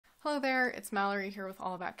Hello there, it's Mallory here with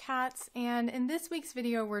All About Cats, and in this week's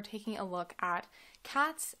video we're taking a look at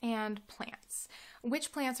cats and plants.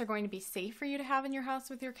 Which plants are going to be safe for you to have in your house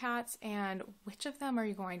with your cats, and which of them are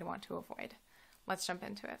you going to want to avoid? Let's jump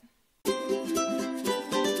into it.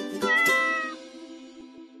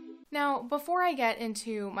 Now, before I get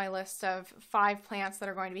into my list of 5 plants that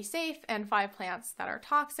are going to be safe and 5 plants that are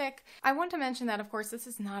toxic, I want to mention that, of course, this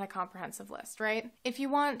is not a comprehensive list, right? If you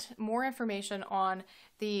want more information on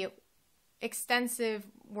the extensive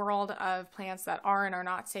world of plants that are and are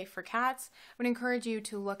not safe for cats, I would encourage you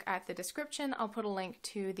to look at the description. I'll put a link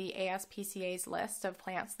to the ASPCA's list of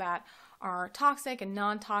plants that are toxic and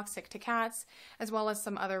non-toxic to cats, as well as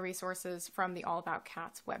some other resources from the All About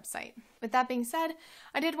Cats website. With that being said,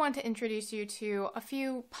 I did want to introduce you to a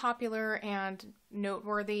few popular and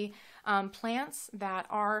noteworthy plants that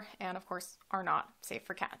are, and of course, are not safe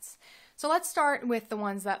for cats. So let's start with the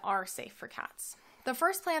ones that are safe for cats. The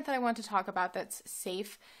first plant that I want to talk about that's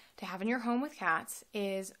safe to have in your home with cats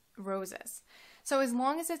is roses. So as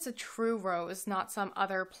long as it's a true rose, not some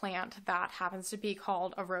other plant that happens to be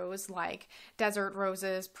called a rose like desert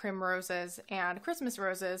roses, primroses, and Christmas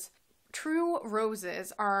roses, true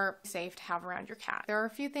roses are safe to have around your cat. There are a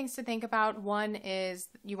few things to think about. One is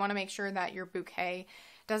you want to make sure that your bouquet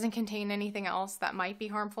doesn't contain anything else that might be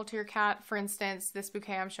harmful to your cat. For instance, this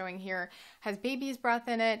bouquet I'm showing here has baby's breath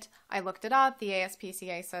in it. I looked it up. The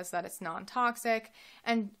ASPCA says that it's non-toxic.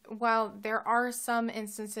 And while there are some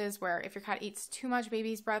instances where if your cat eats too much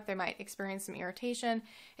baby's breath, they might experience some irritation,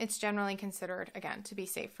 it's generally considered, again, to be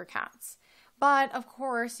safe for cats. But of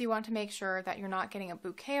course, you want to make sure that you're not getting a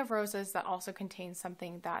bouquet of roses that also contains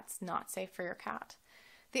something that's not safe for your cat.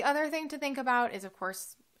 The other thing to think about is, of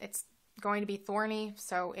course, it's going to be thorny,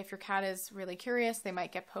 so if your cat is really curious, they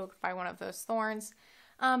might get poked by one of those thorns.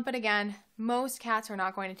 But again, most cats are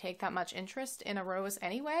not going to take that much interest in a rose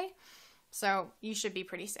anyway, so you should be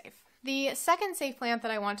pretty safe. The second safe plant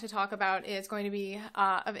that I want to talk about is going to be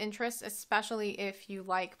of interest, especially if you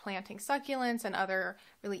like planting succulents and other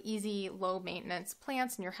really easy, low-maintenance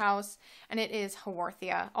plants in your house, and it is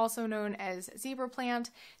Haworthia, also known as zebra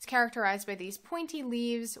plant. It's characterized by these pointy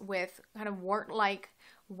leaves with kind of wart-like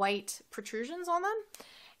white protrusions on them.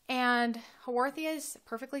 And Haworthia is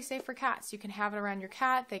perfectly safe for cats. You can have it around your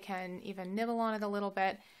cat. They can even nibble on it a little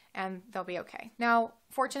bit and they'll be okay. Now,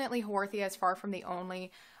 fortunately, Haworthia is far from the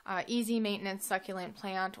only easy maintenance succulent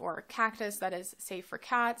plant or cactus that is safe for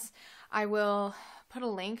cats. I will put a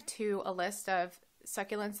link to a list of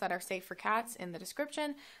succulents that are safe for cats in the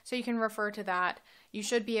description, so you can refer to that. You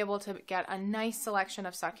should be able to get a nice selection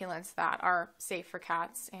of succulents that are safe for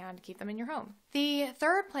cats and keep them in your home. The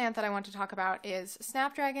third plant that I want to talk about is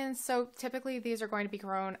snapdragons. So typically these are going to be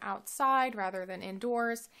grown outside rather than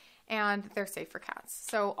indoors, and they're safe for cats.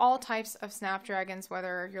 So all types of snapdragons,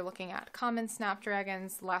 whether you're looking at common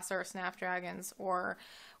snapdragons, lesser snapdragons, or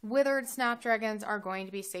withered snapdragons, are going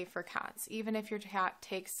to be safe for cats. Even if your cat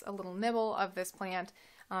takes a little nibble of this plant,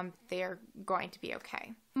 they're going to be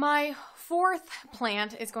okay. My fourth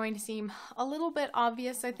plant is going to seem a little bit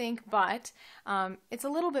obvious, I think, but it's a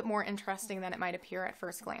little bit more interesting than it might appear at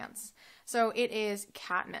first glance. So it is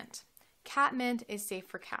catmint. Catmint is safe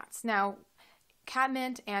for cats. Now,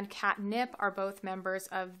 catmint and catnip are both members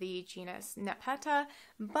of the genus Nepeta,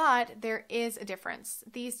 but there is a difference.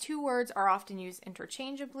 These two words are often used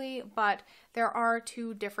interchangeably, but there are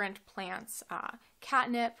two different plants.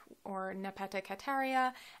 Catnip, or Nepeta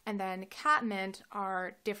cataria, and then catmint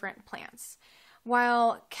are different plants.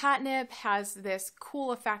 While catnip has this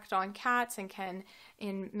cool effect on cats and can,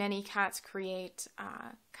 in many cats, create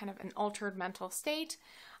kind of an altered mental state,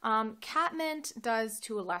 catmint does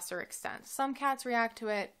to a lesser extent. Some cats react to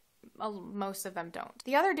it, most of them don't.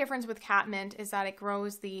 The other difference with catmint is that it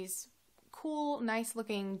grows these cool, nice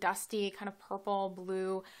looking, dusty, kind of purple,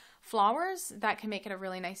 blue flowers that can make it a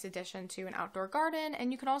really nice addition to an outdoor garden,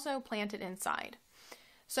 and you can also plant it inside.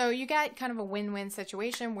 So you get kind of a win-win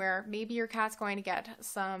situation where maybe your cat's going to get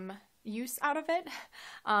some use out of it,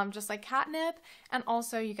 just like catnip, and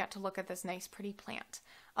also you get to look at this nice pretty plant.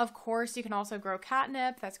 Of course, you can also grow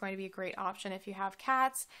catnip. That's going to be a great option if you have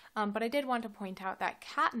cats, but I did want to point out that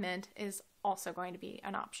catmint is also going to be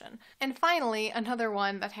an option. And finally, another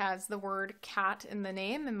one that has the word cat in the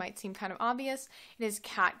name and might seem kind of obvious, it is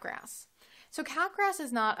catgrass. So catgrass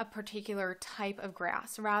is not a particular type of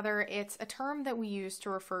grass. Rather, it's a term that we use to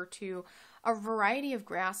refer to a variety of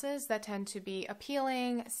grasses that tend to be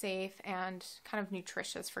appealing, safe, and kind of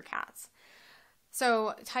nutritious for cats.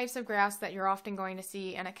 So types of grass that you're often going to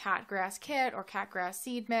see in a catgrass kit or catgrass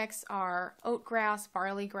seed mix are oatgrass,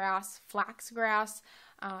 barley grass, flax grass,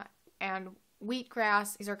 and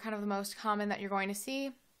wheatgrass. These are kind of the most common that you're going to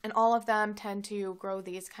see. And all of them tend to grow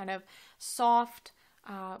these kind of soft,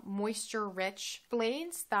 moisture-rich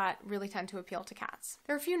blades that really tend to appeal to cats.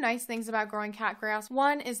 There are a few nice things about growing cat grass.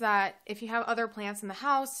 One is that if you have other plants in the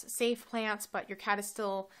house, safe plants, but your cat is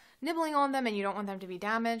still nibbling on them and you don't want them to be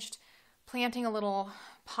damaged, planting a little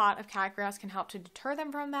pot of cat grass can help to deter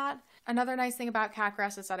them from that. Another nice thing about cat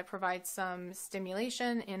grass is that it provides some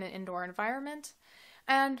stimulation in an indoor environment.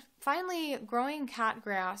 And finally, growing cat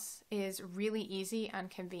grass is really easy and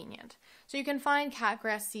convenient. So you can find cat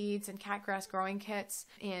grass seeds and cat grass growing kits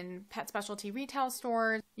in pet specialty retail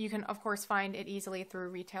stores. You can, of course, find it easily through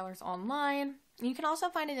retailers online. You can also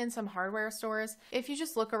find it in some hardware stores. If you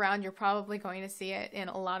just look around, you're probably going to see it in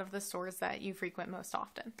a lot of the stores that you frequent most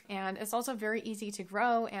often. And it's also very easy to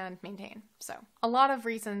grow and maintain. So a lot of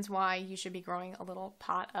reasons why you should be growing a little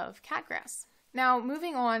pot of cat grass. Now,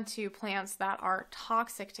 moving on to plants that are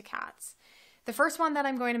toxic to cats. The first one that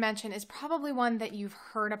I'm going to mention is probably one that you've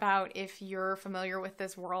heard about if you're familiar with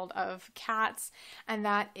this world of cats, and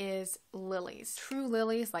that is lilies. True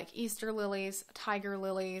lilies like Easter lilies, tiger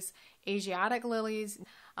lilies, Asiatic lilies,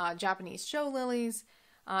 Japanese show lilies,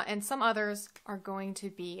 and some others are going to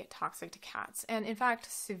be toxic to cats, and in fact,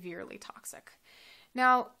 severely toxic.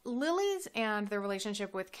 Now, lilies and their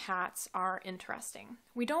relationship with cats are interesting.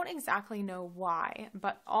 We don't exactly know why,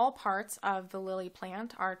 but all parts of the lily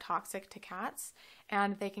plant are toxic to cats,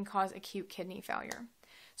 and they can cause acute kidney failure.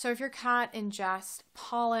 So if your cat ingests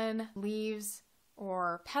pollen, leaves,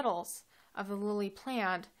 or petals of the lily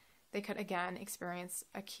plant, they could again experience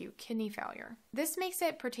acute kidney failure. This makes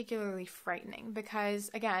it particularly frightening because,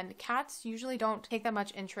 again, cats usually don't take that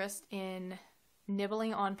much interest in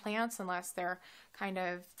nibbling on plants unless they're kind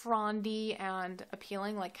of frondy and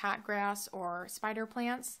appealing like catgrass or spider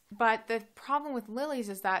plants. But the problem with lilies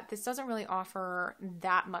is that this doesn't really offer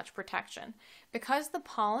that much protection. Because the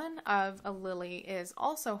pollen of a lily is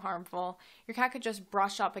also harmful, your cat could just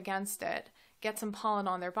brush up against it, get some pollen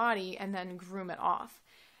on their body, and then groom it off.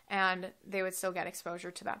 And they would still get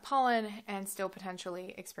exposure to that pollen and still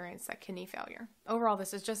potentially experience that kidney failure. Overall,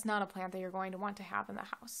 this is just not a plant that you're going to want to have in the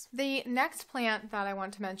house. The next plant that I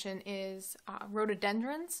want to mention is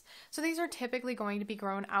rhododendrons. So these are typically going to be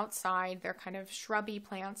grown outside. They're kind of shrubby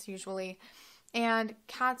plants usually, and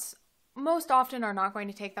cats most often are not going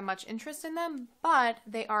to take that much interest in them, but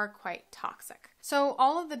they are quite toxic. So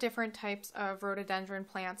all of the different types of rhododendron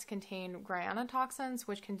plants contain guaianotoxins,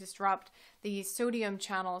 which can disrupt the sodium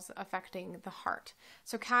channels affecting the heart.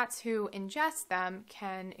 So cats who ingest them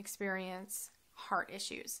can experience heart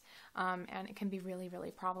issues, and it can be really,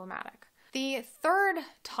 really problematic. The third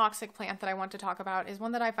toxic plant that I want to talk about is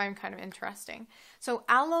one that I find kind of interesting. So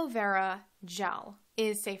aloe vera gel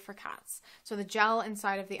is safe for cats. So the gel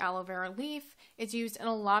inside of the aloe vera leaf is used in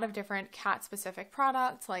a lot of different cat-specific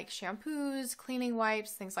products like shampoos, cleaning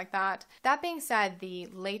wipes, things like that. That being said, the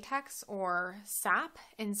latex or sap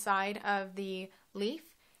inside of the leaf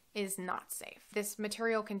is not safe. This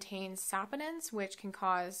material contains saponins, which can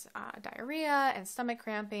cause diarrhea and stomach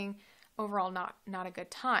cramping. Overall, not a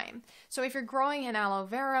good time. So if you're growing an aloe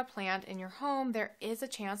vera plant in your home, there is a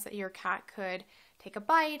chance that your cat could take a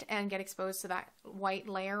bite and get exposed to that white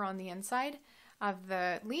layer on the inside of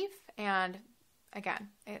the leaf. And again,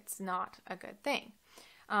 it's not a good thing.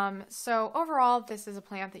 So overall, this is a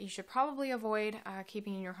plant that you should probably avoid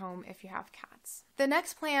keeping in your home if you have cats. The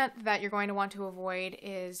next plant that you're going to want to avoid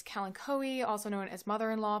is Kalanchoe, also known as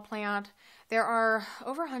mother-in-law plant. There are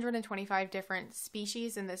over 125 different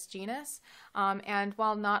species in this genus, and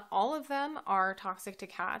while not all of them are toxic to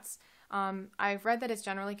cats, I've read that it's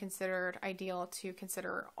generally considered ideal to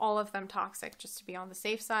consider all of them toxic just to be on the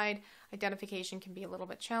safe side. Identification can be a little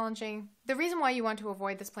bit challenging. The reason why you want to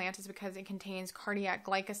avoid this plant is because it contains cardiac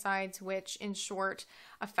glycosides, which in short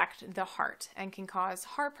affect the heart and can cause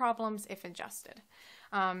heart problems if ingested.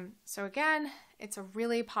 So again, it's a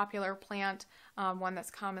really popular plant, one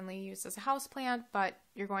that's commonly used as a house plant, but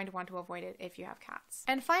you're going to want to avoid it if you have cats.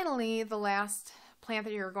 And finally, the last plant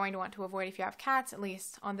that you're going to want to avoid if you have cats, at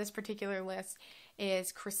least on this particular list,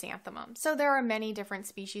 is chrysanthemums. So there are many different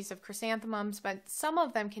species of chrysanthemums, but some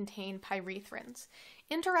of them contain pyrethrins.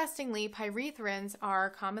 Interestingly, pyrethrins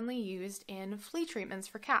are commonly used in flea treatments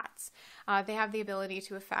for cats. They have the ability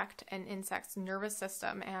to affect an insect's nervous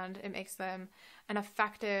system, and it makes them an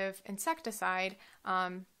effective insecticide,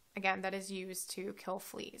 again, that is used to kill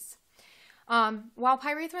fleas. While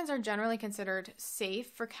pyrethrins are generally considered safe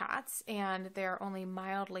for cats and they're only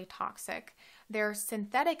mildly toxic, their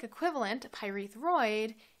synthetic equivalent,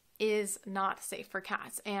 pyrethroid, is not safe for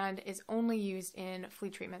cats and is only used in flea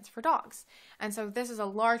treatments for dogs. And so this is a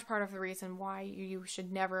large part of the reason why you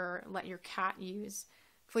should never let your cat use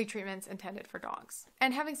flea treatments intended for dogs.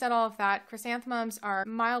 And having said all of that, chrysanthemums are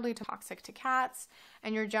mildly toxic to cats,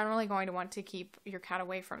 and you're generally going to want to keep your cat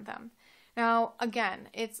away from them. Now, again,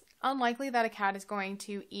 it's unlikely that a cat is going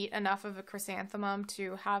to eat enough of a chrysanthemum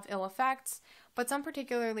to have ill effects, but some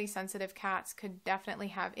particularly sensitive cats could definitely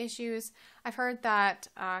have issues. I've heard that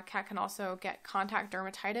a cat can also get contact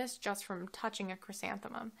dermatitis just from touching a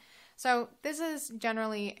chrysanthemum. So this is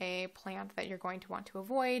generally a plant that you're going to want to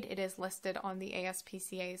avoid. It is listed on the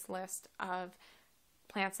ASPCA's list of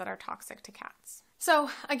plants that are toxic to cats. So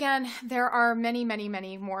again, there are many, many,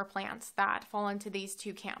 many more plants that fall into these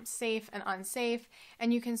two camps, safe and unsafe,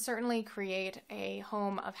 and you can certainly create a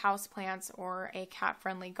home of houseplants or a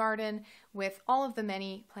cat-friendly garden with all of the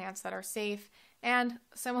many plants that are safe. And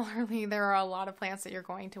similarly, there are a lot of plants that you're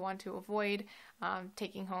going to want to avoid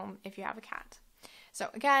taking home if you have a cat. So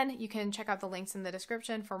again, you can check out the links in the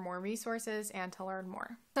description for more resources and to learn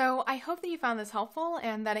more. So I hope that you found this helpful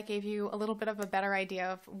and that it gave you a little bit of a better idea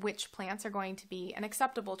of which plants are going to be an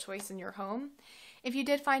acceptable choice in your home. If you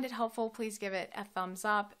did find it helpful, please give it a thumbs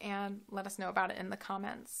up and let us know about it in the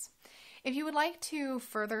comments. If you would like to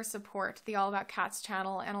further support the All About Cats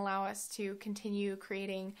channel and allow us to continue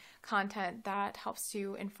creating content that helps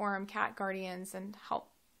to inform cat guardians and help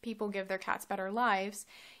people give their cats better lives,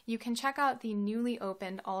 you can check out the newly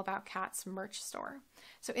opened All About Cats merch store.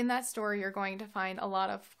 So in that store, you're going to find a lot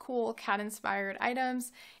of cool cat-inspired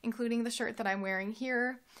items, including the shirt that I'm wearing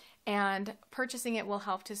here, and purchasing it will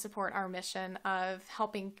help to support our mission of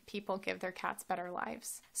helping people give their cats better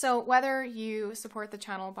lives. So whether you support the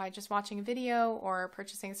channel by just watching a video or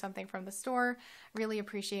purchasing something from the store, really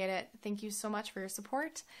appreciate it. Thank you so much for your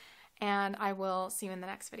support, and I will see you in the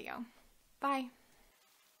next video. Bye!